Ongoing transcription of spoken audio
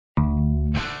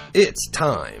It's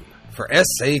time for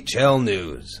SHL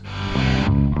News.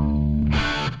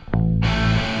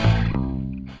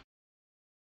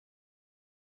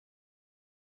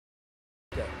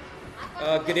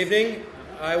 Good evening.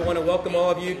 I want to welcome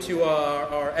all of you to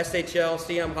our SHL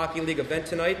Siam Hockey League event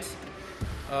tonight.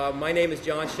 My name is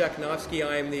John Sheknovsky.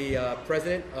 I am the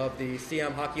president of the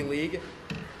Siam Hockey League.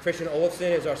 Christian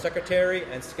Olafson is our secretary,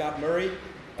 and Scott Murray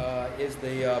is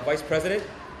the vice president.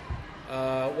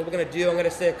 What we're going to do, I'm going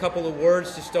to say a couple of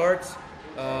words to start,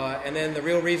 and then the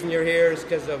real reason you're here is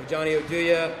because of Johnny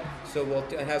Oduya. So we'll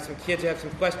have some kids who have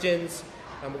some questions,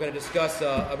 and we're going to discuss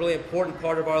a really important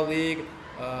part of our league,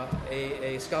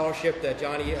 a scholarship that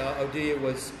Johnny Oduya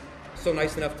was so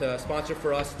nice enough to sponsor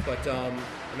for us. And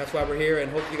that's why we're here,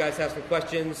 and hope you guys have some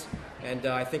questions. And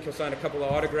I think he'll sign a couple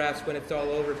of autographs when it's all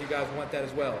over if you guys want that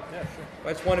as well. Yeah, sure.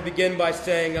 I just want to begin by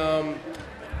saying,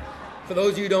 for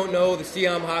those of you who don't know, the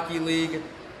Siam Hockey League,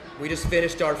 we just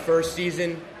finished our first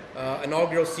season,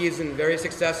 inaugural season, very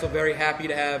successful, very happy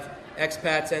to have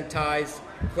expats and Thais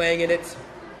playing in it.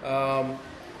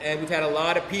 And we've had a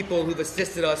lot of people who've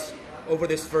assisted us over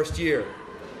this first year.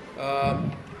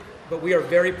 But we are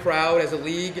very proud as a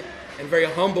league and very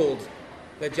humbled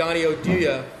that Johnny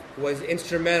Oduya was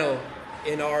instrumental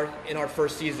in our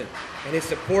first season. And his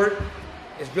support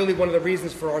is really one of the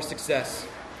reasons for our success.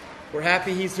 We're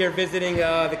happy he's here visiting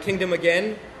the kingdom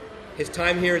again. His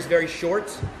time here is very short,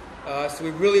 so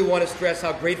we really want to stress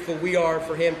how grateful we are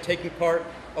for him taking part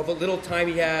of the little time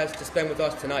he has to spend with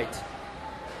us tonight.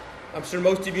 I'm sure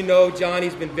most of you know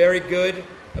Johnny's been very good,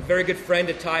 a very good friend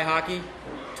to Thai hockey,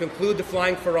 to include the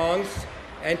Flying Farangs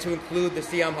and to include the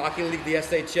Siam Hockey League, the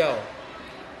SHL.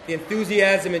 The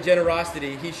enthusiasm and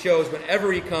generosity he shows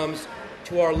whenever he comes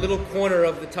to our little corner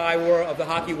of the Thai world, of the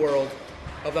hockey world,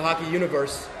 of the hockey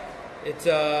universe, it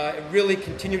really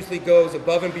continuously goes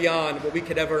above and beyond what we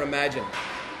could ever imagine.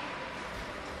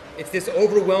 It's this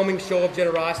overwhelming show of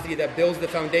generosity that builds the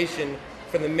foundation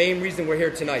for the main reason we're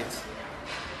here tonight.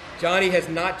 Johnny has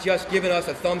not just given us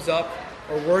a thumbs up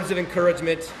or words of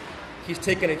encouragement, he's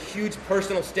taken a huge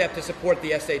personal step to support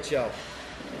the SHL.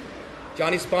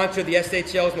 Johnny sponsored the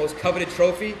SHL's most coveted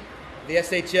trophy, the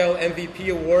SHL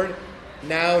MVP Award,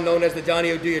 now known as the Johnny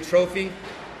Oduya Trophy,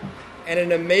 and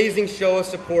an amazing show of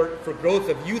support for growth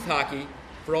of youth hockey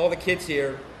for all the kids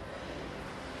here.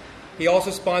 He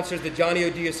also sponsors the Johnny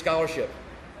Oduya Scholarship.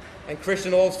 And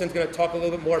Christian Olafson's going to talk a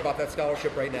little bit more about that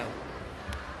scholarship right now.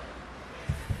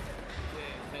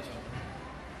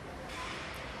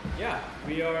 Yeah,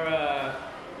 we are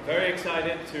very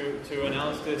excited to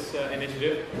announce this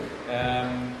initiative,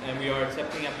 and we are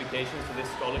accepting applications for this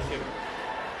scholarship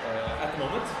at the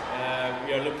moment.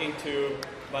 We are looking to,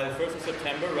 by the 1st of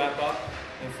September, wrap up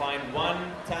and find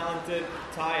one talented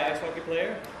Thai ice hockey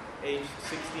player, aged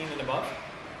 16 and above,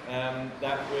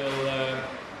 that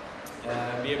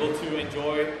will be able to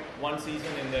enjoy one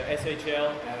season in the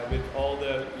SHL with all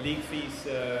the league fees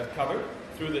covered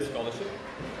through this scholarship.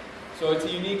 So it's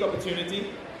a unique opportunity,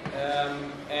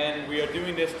 and we are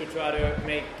doing this to try to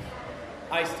make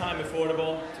ice time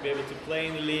affordable, to be able to play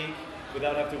in the league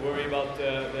without having to worry about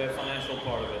the financial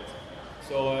part of it.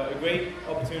 So a great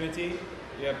opportunity.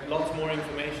 We have lots more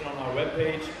information on our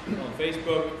webpage, on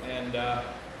Facebook, and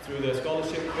through the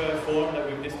scholarship form that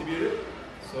we've distributed.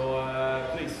 So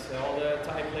please, all the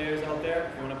Thai players out there,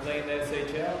 if you want to play in the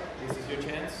SHL, this is your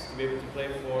chance to be able to play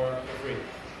for free.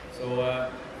 So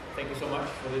thank you so much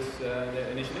for this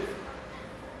the initiative.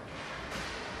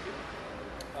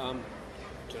 Johnny,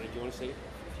 do you want to say a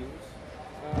few words?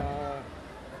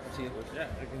 Yeah,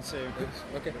 I can say.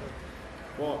 Okay.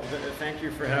 Well, thank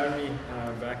you for having me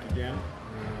back again.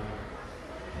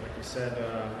 Like you said,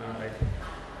 I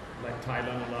like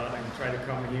Thailand a lot. I try to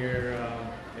come here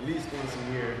at least once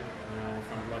a year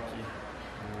if I'm lucky.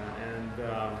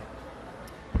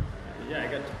 I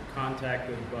got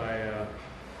contacted by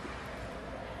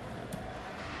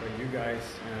you guys,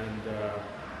 and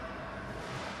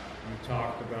you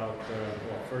talked about,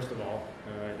 well, first of all,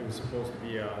 it was supposed to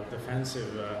be a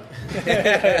defensive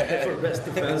for best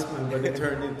defenseman, but it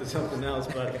turned into something else.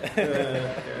 But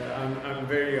I'm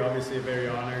obviously very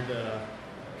honored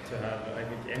to have, I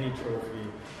think, any trophy,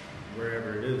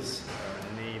 wherever it is,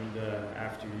 named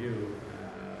after you.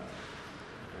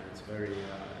 It's very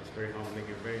humbling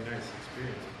and very nice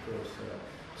experience, of course.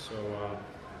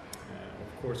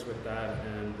 Of course, with that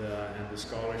and the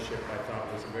scholarship, I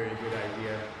thought was a very good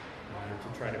idea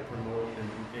to try to promote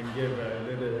and give a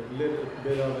little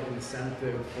bit of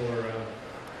incentive for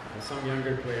some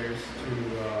younger players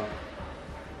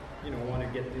to want to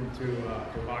get into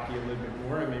to hockey a little bit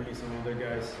more, and maybe some other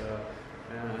guys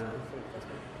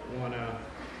want to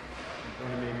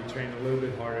maybe train a little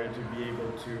bit harder to be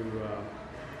able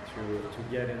to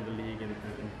get in the league and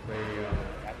play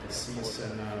a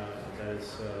season that is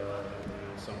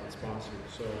somewhat sponsored.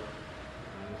 So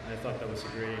I thought that was a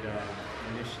great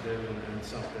initiative and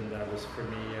something that was for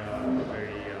me very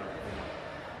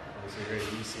it was a very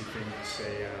easy thing to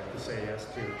say yes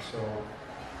to. So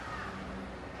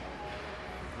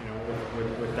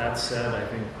with that said, I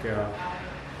think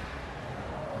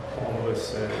all of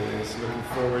us is looking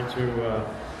forward to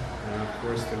of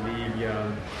course the league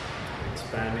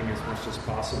expanding as much as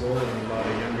possible, and a lot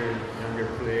of younger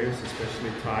players,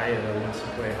 especially Thai, wants to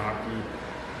play hockey.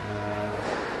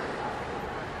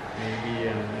 Maybe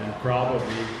and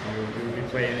probably will be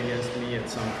playing against me at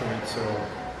some point. So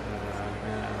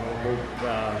I hope,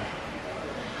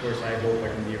 of course, I hope I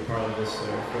can be a part of this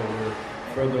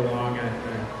further along.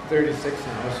 I'm 36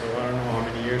 now, so I don't know how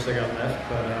many years I got left,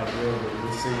 but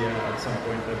we'll see at some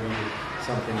point. That'll be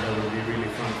something that will be really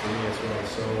fun for me as well.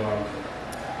 So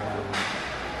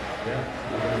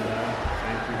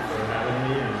thank you for having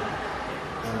me. And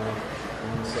I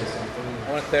want to say something. I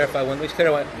want to clarify one.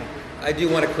 I do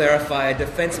want to clarify, a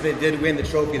defenseman did win the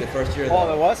trophy the first year, though. Oh,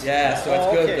 that was? Yeah, so it's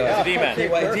good, though. Yeah. D-man.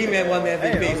 D-man won the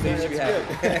MVP, so you should be happy.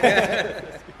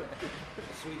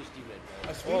 Swedish D-man.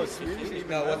 Swedish D-man?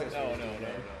 No, it wasn't Swedish.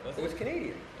 No. It was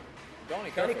Canadian.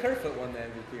 Johnny Kerfoot won the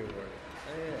MVP award.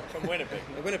 Oh, yeah. From Winnipeg.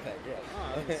 Winnipeg, yeah.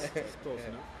 Oh, that's close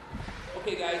enough.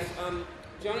 Okay, guys,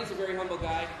 Johnny's a very humble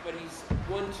guy, but he's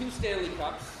won 2 Stanley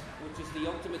Cups, which is the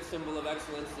ultimate symbol of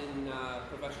excellence in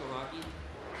professional hockey.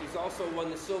 He's also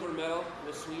won the silver medal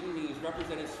with Sweden. He's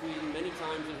represented Sweden many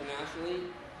times internationally.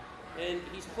 And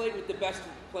he's played with the best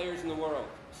players in the world.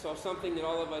 So something that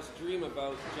all of us dream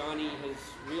about, Johnny has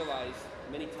realized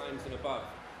many times and above.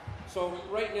 So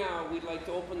right now, we'd like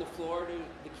to open the floor to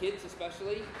the kids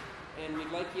especially, and we'd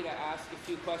like you to ask a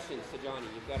few questions to Johnny.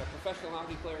 You've got a professional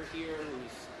hockey player here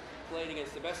who's played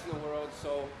against the best in the world.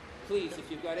 So please,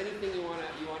 if you've got anything you want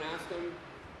to ask him,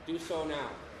 do so now.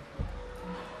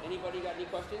 Anybody got any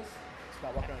questions? It's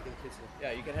about walking around and get the kids.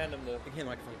 Yeah, you can hand them the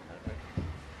microphone.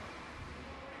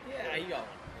 Yeah, you got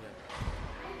one.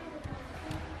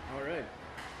 All right.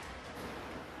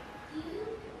 Do you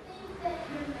think that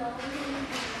you're known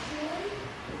internationally?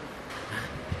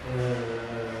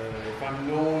 If I'm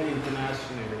known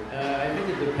internationally, I think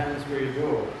it depends where you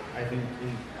go. I think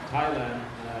in Thailand,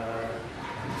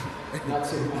 not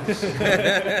so much.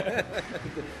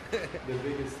 The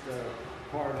biggest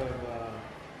part of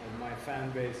my fan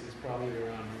base is probably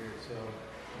around here. So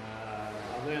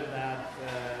other than that,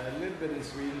 a little bit in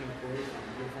Sweden, of course.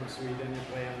 You're from Sweden, you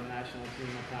play on the national team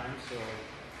at times, so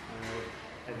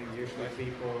I think usually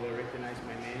people recognize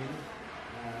my name.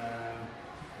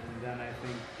 And then I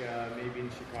think maybe in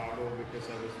Chicago, because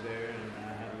I was there and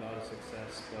I had a lot of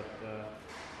success. But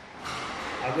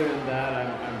other than that,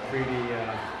 I'm pretty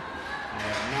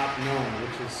not known,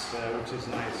 which is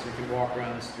nice. You can walk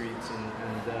around the streets and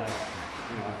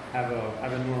have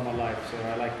a normal life. So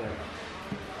I like that.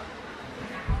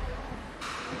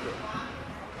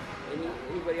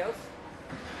 Anybody else?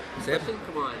 Question?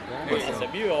 Come on.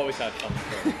 Have you always had fun? Do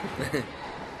you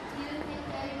think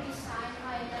that you'll be signed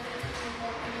by another team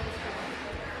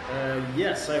that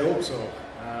Yes, I hope so.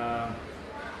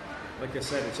 Like I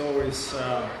said, it's always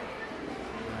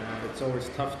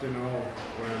tough to know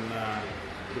when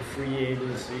the free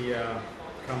agency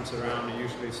comes around. It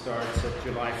usually starts at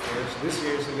July 1st. This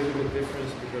year is a little bit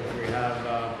different because we have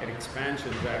an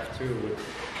expansion draft too with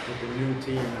the new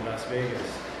team in Las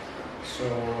Vegas. So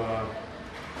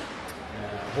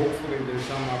hopefully there's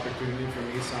some opportunity for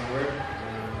me somewhere,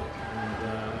 and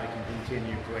I can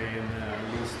continue playing at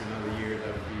least another year.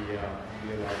 That would be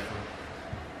a lot of fun.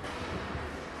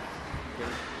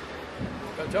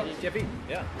 Jeffy?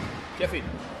 Yeah. Jeffy.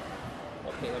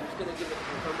 Okay, I'm just going to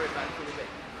come right back to the bit.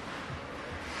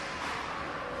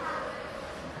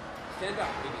 Stand up,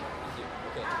 maybe. Easier.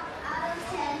 Okay. out of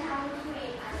 10, how would you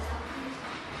rate yourself?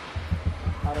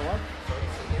 Out of what?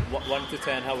 1 to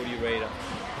 10, how would you rate it?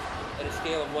 At a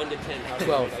scale of 1 to 10, how do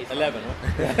 12. you rate ice 11,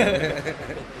 hockey?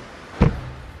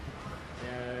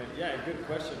 Yeah, good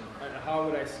question. How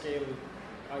would I scale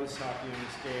ice hockey on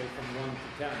a scale from 1 to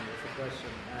 10? That's the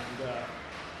question. And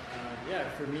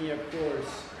for me, of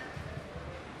course,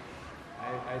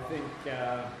 I think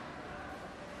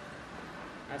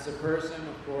as a person,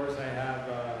 of course, I have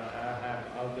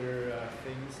other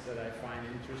things that I find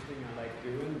interesting and like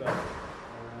doing, but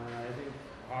I think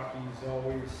hockey is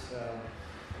always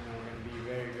going to be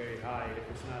very, very high. If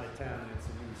it's not a 10, it's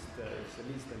at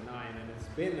least a 9, and it's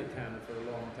been a 10 for a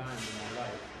long time in my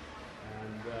life.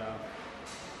 And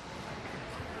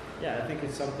yeah, I think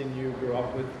it's something you grew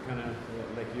up with, kind of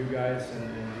like you guys,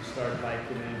 and you start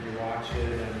liking it, you watch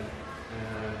it, and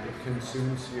it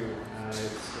consumes you.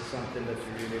 It's something that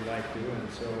you really like doing.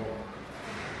 So,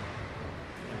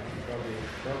 probably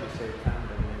say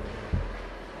tandem.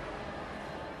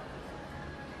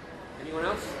 Anyone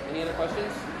else? Any other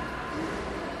questions?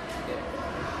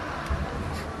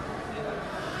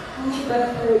 Who's the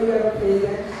best player you ever played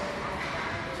against?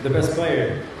 The best player?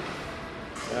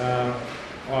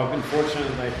 Well, I've been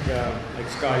fortunate, like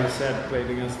Scotty said, played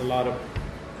against a lot of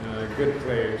good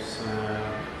players.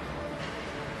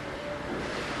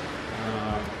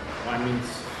 I mean,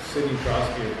 Sidney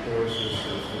Crosby, of course, is a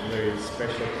very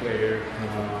special player.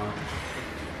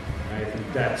 I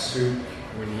think that suit,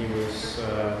 when he was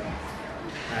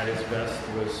at his best,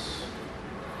 was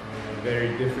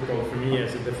very difficult for me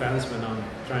as a defenseman. I'm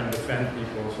trying to defend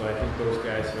people, so I think those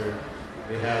guys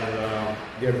they have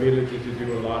the ability to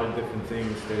do a lot of different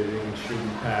things. They can shoot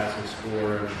and pass and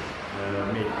score and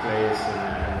make plays.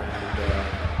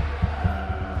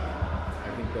 I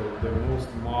think the most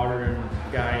modern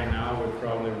guy now would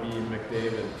probably be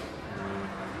McDavid,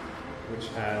 which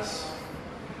has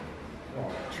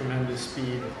tremendous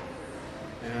speed.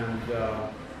 And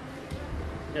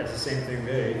yeah, it's the same thing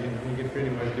there. He can pretty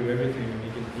much do everything, and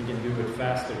he can do it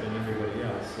faster than everybody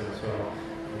else. So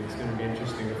it's going to be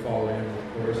interesting to follow him,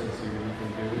 of course, and see what he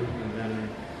can do. And then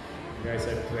the guys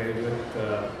I played with,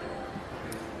 of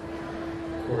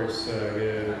course,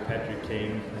 Patrick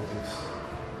Kane, I think,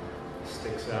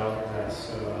 sticks out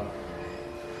as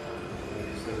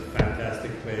he's a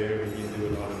fantastic player. He can do a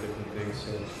lot of different things.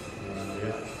 So,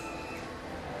 yeah.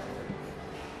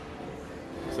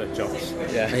 Is that Jones?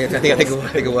 Yeah, I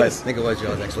think it was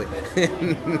Jones, actually.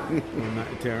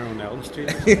 Terror on Elm Street.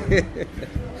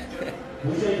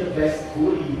 Who's the best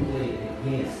goalie you played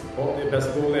against? The best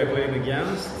goalie I played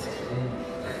against?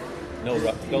 No,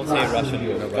 don't say Russian.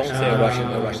 No Don't Russian. say Russian.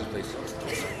 No Russians, please.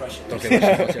 Don't say Russian. Don't say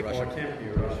Russian. Oh, I can't be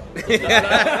Russian.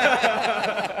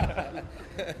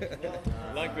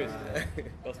 Lundqvist.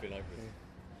 Must be Lundqvist.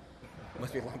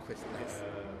 Must be Lundqvist. Nice.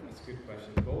 That's a good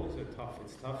question. Goalies are tough.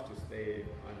 It's tough to stay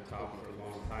on top for a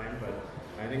long time, but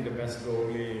I think the best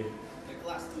goalie. Like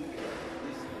last 2 years.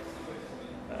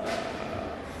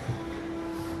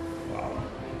 Wow.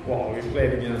 Well, we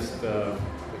played against in the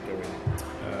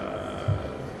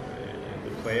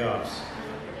playoffs.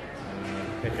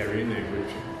 Pekarine,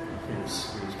 which he was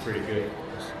pretty good.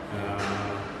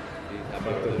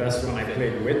 But the best one I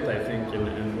played with, I think,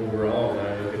 and overall,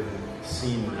 I've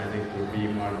seen, I think, would be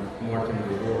Martin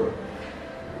Brodeur.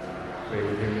 Played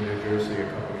with him in New Jersey a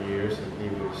couple of years, and he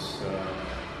was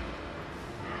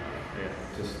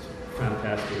just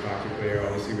fantastic hockey player.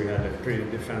 Obviously, we had a pretty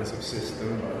defensive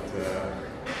system, but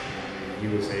he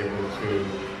was able to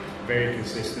very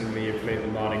consistently play a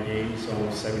lot of games,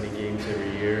 almost 70 games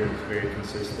every year. He was very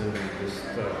consistent and just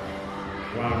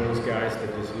one of those guys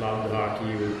that just loved hockey.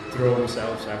 He would throw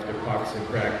himself after pucks in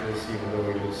practice, even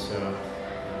though he was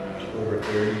over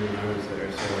 30 when I was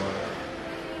there. So,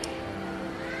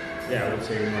 yeah, I would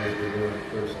say Marty Brodeur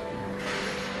first.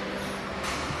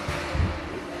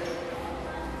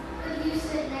 Who do you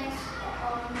sit next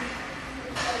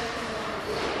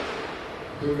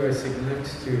Who do I sit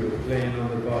next to playing on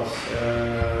the bus?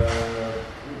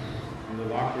 In the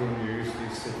locker room, you usually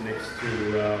sit next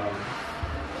to the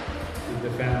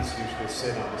defense, usually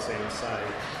sit on the same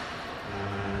side.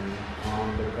 And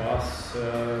on the bus,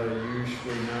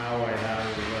 usually now I have,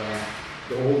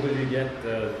 the older you get,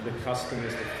 the custom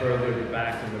is the further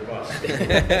back in the bus.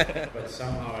 But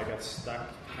somehow I got stuck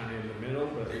kind of in the middle,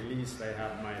 but at least I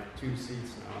have my 2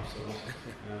 seats now, so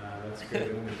that's good.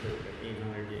 It only took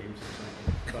 800 games or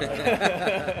something.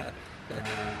 But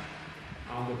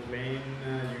on the plane,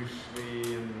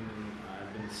 usually,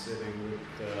 I've been sitting with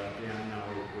now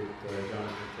with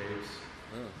Jonathan Tapes.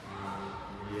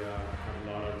 We have a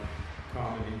lot of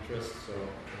common interests, so we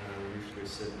usually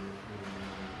sit and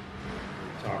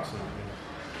talk something.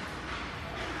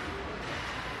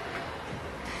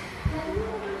 Have you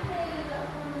ever played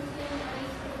on the same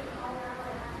ice with Colorado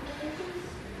Avalanche?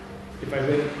 If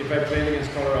I played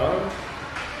against Colorado,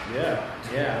 yeah,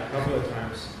 a couple of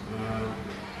times.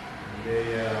 They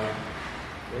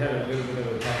had a little bit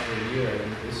of a tougher year, I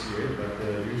think, this year, but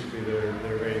usually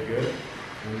they're very good.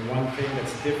 And one thing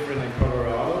that's different in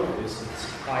Colorado is it's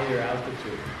higher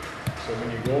altitude. So when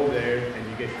you go there and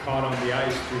you get caught on the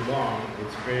ice too long,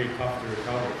 it's very tough to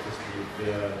recover because you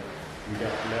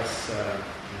got less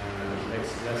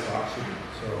oxygen.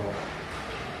 So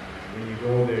when you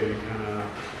go there, you kind of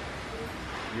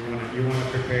you want to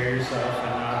prepare yourself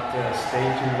and not stay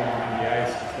too long on the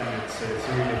ice, because then it's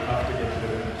really tough to get to the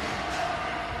limit.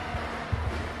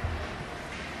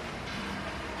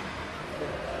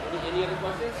 Any other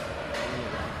questions?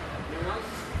 Anyone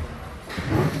else?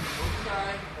 Don't try.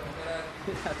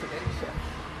 That's okay.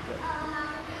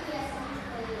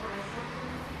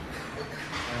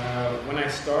 When I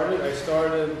started, I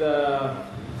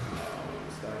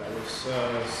was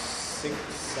 6,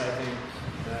 I think.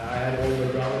 I had older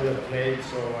brother that played,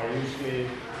 so I usually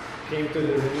came to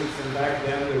the rinks, and back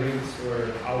then the rinks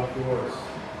were outdoors.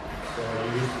 So I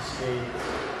used to skate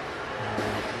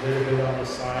a little bit on the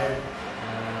side,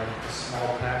 a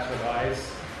small patch of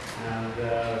ice, and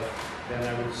then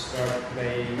I would start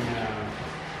playing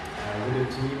with a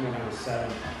team when I was 7.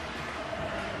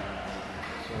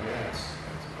 So yeah, it's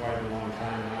quite a long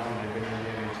time now, and I've been in the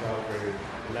NHL for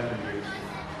 11 years.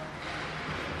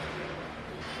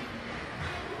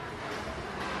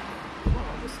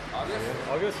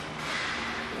 August?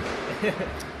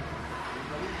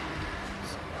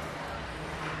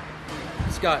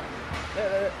 Scott.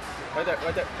 Right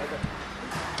there.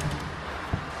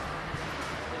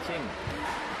 King.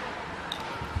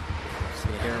 Just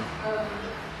gonna hear him.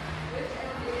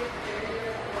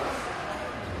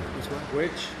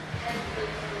 Which?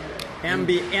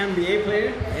 NBA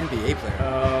player? NBA player.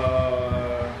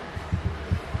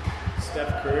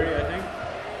 Steph Curry, I think.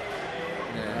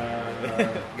 I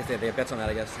guess they have bets on that,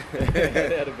 I guess. They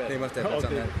had a bet. They must have bets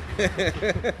on that.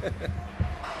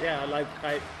 Yeah,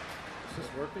 is this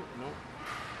working? No.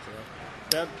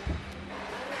 Deb?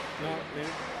 No, maybe?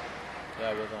 Yeah,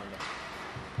 I was on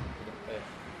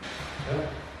there.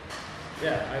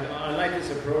 Yeah, I like his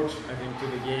approach, I think, to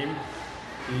the game.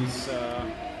 He's,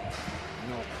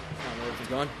 No, it's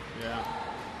gone. yeah.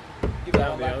 Give that Have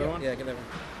one the back other in. one? Yeah, give that one.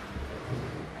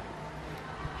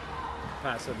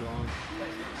 Pass it along.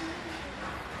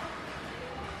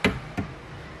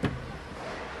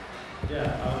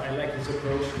 Yeah, I like his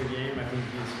approach to the game. I think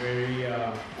he's very, he's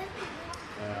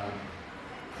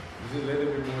a little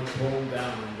bit more toned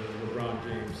down than LeBron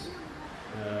James,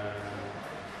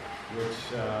 which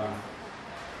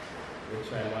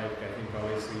I like. I think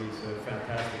obviously he's a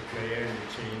fantastic player and he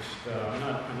changed. I'm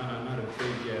not a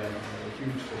big,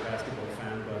 huge basketball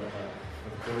fan, but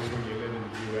of course when you live in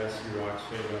the U.S. you watch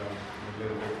it a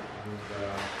little bit, and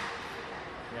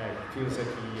yeah, it feels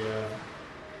like he.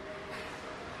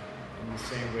 In the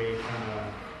same way, kind of,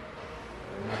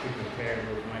 not to compare him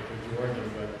with Michael Jordan,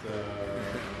 but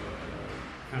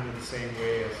kind of the same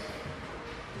way as,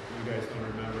 you guys don't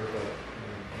remember, but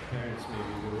my parents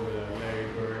maybe do.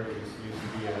 Larry Bird used to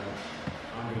be an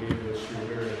unbelievable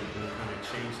shooter and kind of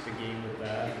changed the game with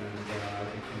that, and I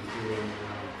think he's doing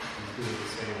the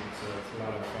same. So it's a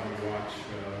lot of fun to watch it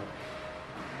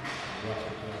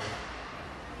play.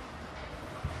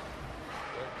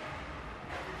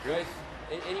 Great.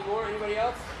 Any more? Anybody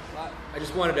else? I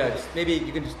just wanted to, maybe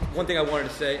you can just, one thing I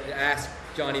wanted to ask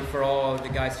Johnny for all the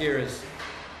guys here is,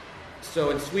 so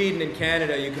in Sweden and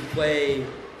Canada you can play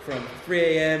from 3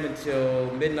 a.m.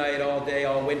 until midnight all day,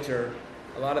 all winter.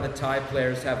 A lot of the Thai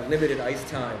players have limited ice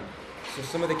time. So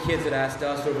some of the kids that asked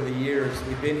us over the years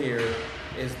we've been here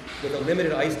is, with the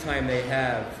limited ice time they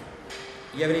have,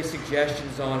 do you have any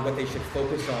suggestions on what they should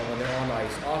focus on when they're on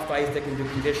ice? Off ice they can do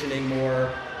conditioning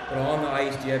more, but on the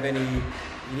ice, do you have any,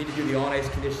 you need to do the on-ice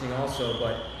conditioning also,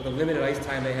 but with the limited ice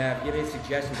time they have, do you have any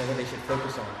suggestions on what they should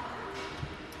focus on?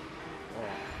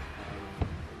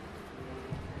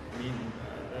 I mean,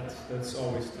 that's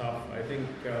always tough. I think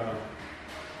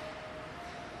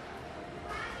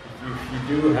if you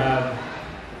do have,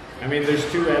 I mean, there's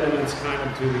two elements kind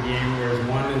of to the game, whereas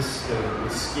one is the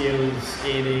skill,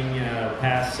 skating,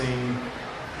 passing,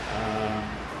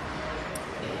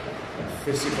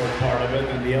 physical part of it,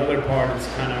 and the other part is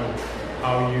kind of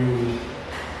how you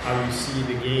see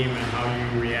the game and how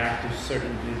you react to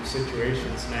certain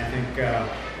situations. And I think a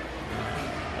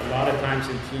lot of times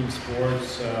in team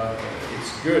sports,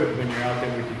 it's good when you're out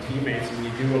there with your teammates and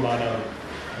you do a lot of.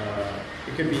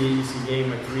 It could be an easy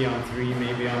game, a 3-on-3,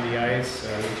 maybe on the ice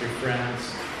with your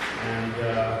friends, and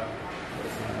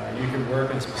you can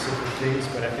work on specific things.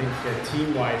 But I think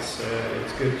team-wise,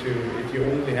 it's good to, if you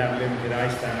only have limited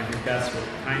ice time, I think that's what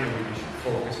you should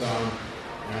focus on.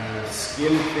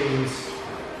 Skill things,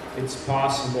 it's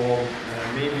possible,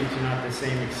 maybe to not the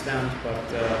same extent, but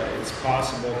it's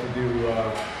possible to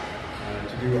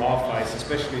do off ice,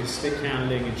 especially stick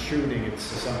handling and shooting. It's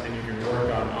something you can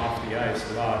work on off the ice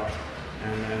a lot,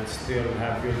 and still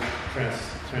have good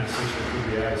transition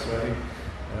to the ice. So I think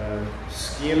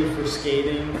skill for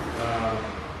skating,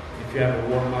 if you have a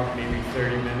warm-up, maybe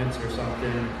 30 minutes or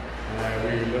something,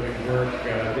 where you work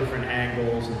different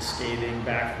angles and skating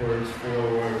backwards,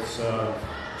 forwards,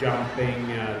 jumping,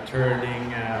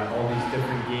 turning, all these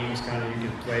different games kind of you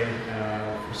can play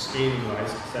for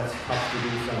skating-wise, because that's tough to do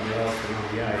from the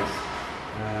the ice.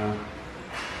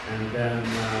 And then,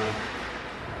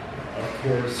 of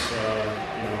course,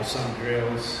 some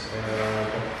drills.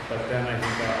 But then I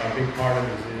think a big part of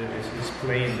it is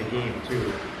playing the game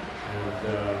too. And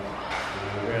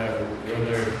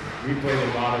whether we played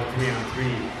a lot of 3-on-3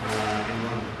 in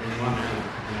one end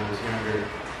when I was younger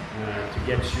to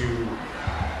get you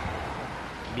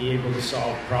be able to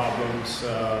solve problems,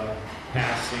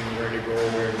 passing, where to go,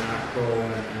 where not go,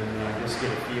 and just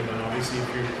get a feel. And obviously,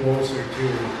 if you're closer to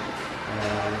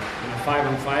in a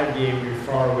 5-on-5 game, you're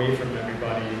far away from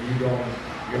everybody, and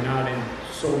you're not in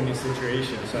so many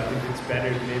situations. So I think it's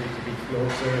better maybe to be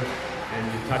closer and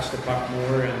you touch the puck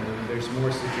more, and there's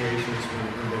more situations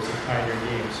when there's a tighter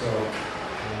game. So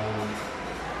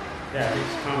it's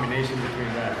a combination between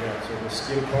that. Yeah. So the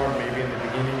skill part maybe in the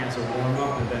beginning as a warm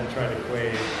up, and then try to play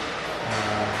a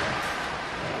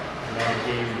lot of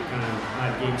game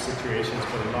not game situations,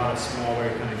 but a lot of smaller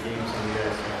kind of games on the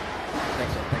ice.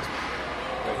 Thanks.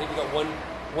 I think we got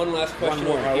one last question.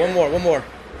 One more.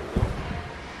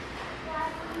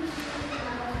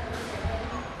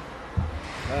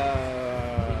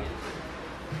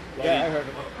 Yeah, I heard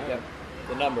it. Yeah.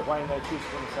 The number. Why did I choose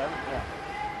 27?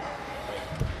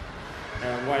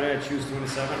 Why did I choose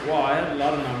 27? Well, I had a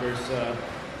lot of numbers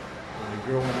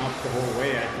growing up the whole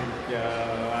way. I think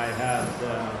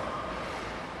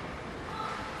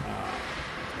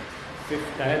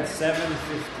I had 7,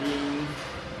 15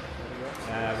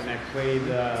 when I played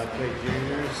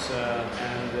juniors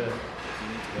and the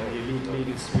elite league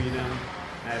in Sweden.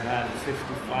 I've had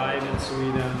 55 in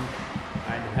Sweden.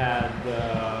 I'd had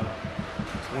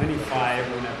 25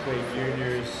 when I played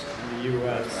juniors in the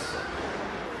U.S.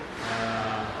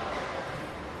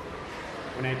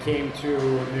 When I came to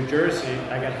New Jersey,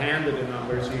 I got handed a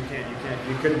number, so you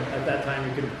couldn't at that time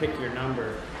you couldn't pick your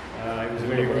number. It was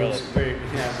very old school.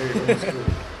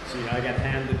 So I got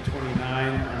handed 29,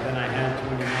 and then I had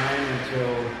 29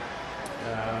 until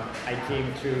I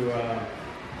came to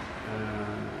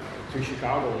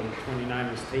Chicago when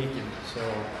 29 was taken. So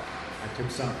I took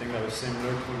something that was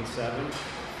similar, 27,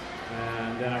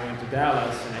 and then I went to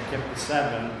Dallas and I kept the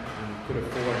 7 and put a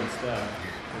 4 instead,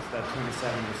 because that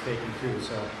 27 was taken too.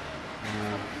 So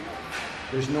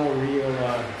there's no real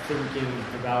thinking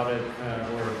about it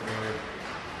or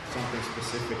something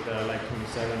specific that I like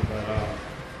 27, but I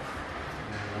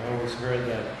always heard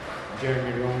that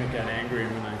Jeremy Roenick got angry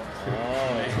when I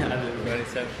had it.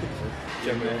 27.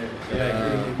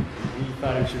 He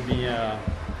thought it should be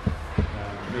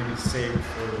maybe saved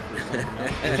for something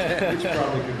else, which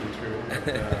probably could be true. But,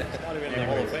 it's not even in the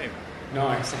Hall of Fame. No,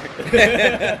 exactly. But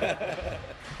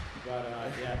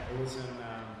it wasn't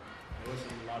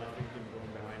a lot of thinking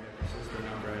going behind it. It's just the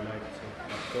number I like. So.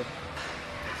 Cool.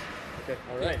 Okay,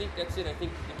 all right. I think that's it. I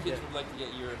think the kids would like to get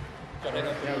your. Yeah,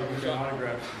 we can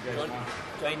autographs. You guys want?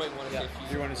 John might want to say a few.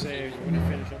 Do you want to say when you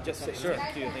finish up? Just say sure.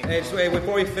 Hey,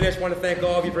 before we finish, I want to thank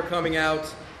all of you for coming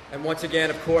out. And once again,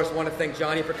 of course, I want to thank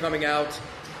Johnny for coming out.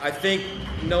 I think,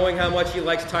 knowing how much he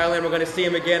likes Thailand, we're going to see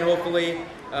him again, hopefully.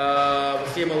 We'll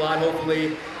see him a lot,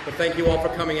 hopefully. But thank you all for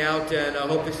coming out, and I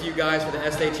hope to see you guys for the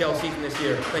SHL season this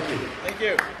year. Thank you. Thank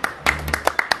you.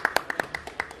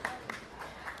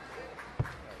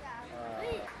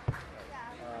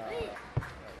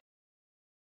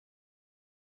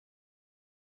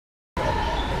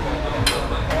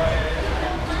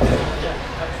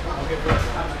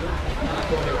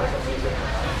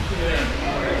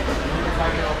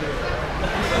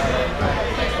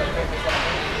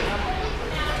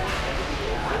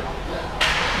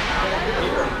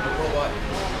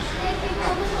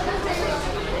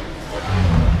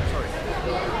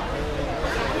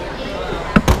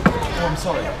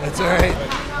 Sorry. That's all right.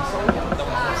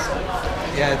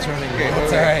 Yeah, it's running great.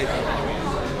 That's all right.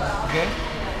 Okay?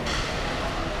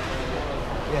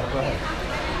 Yeah, go ahead.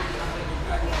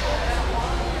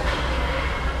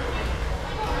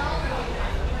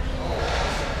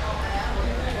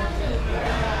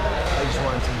 I just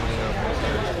wanted to meet up.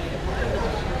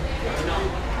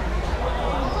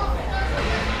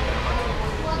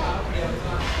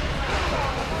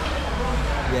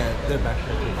 Yeah, they're back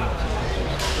there.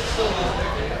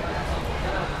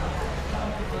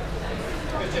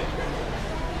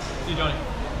 See you, Johnny.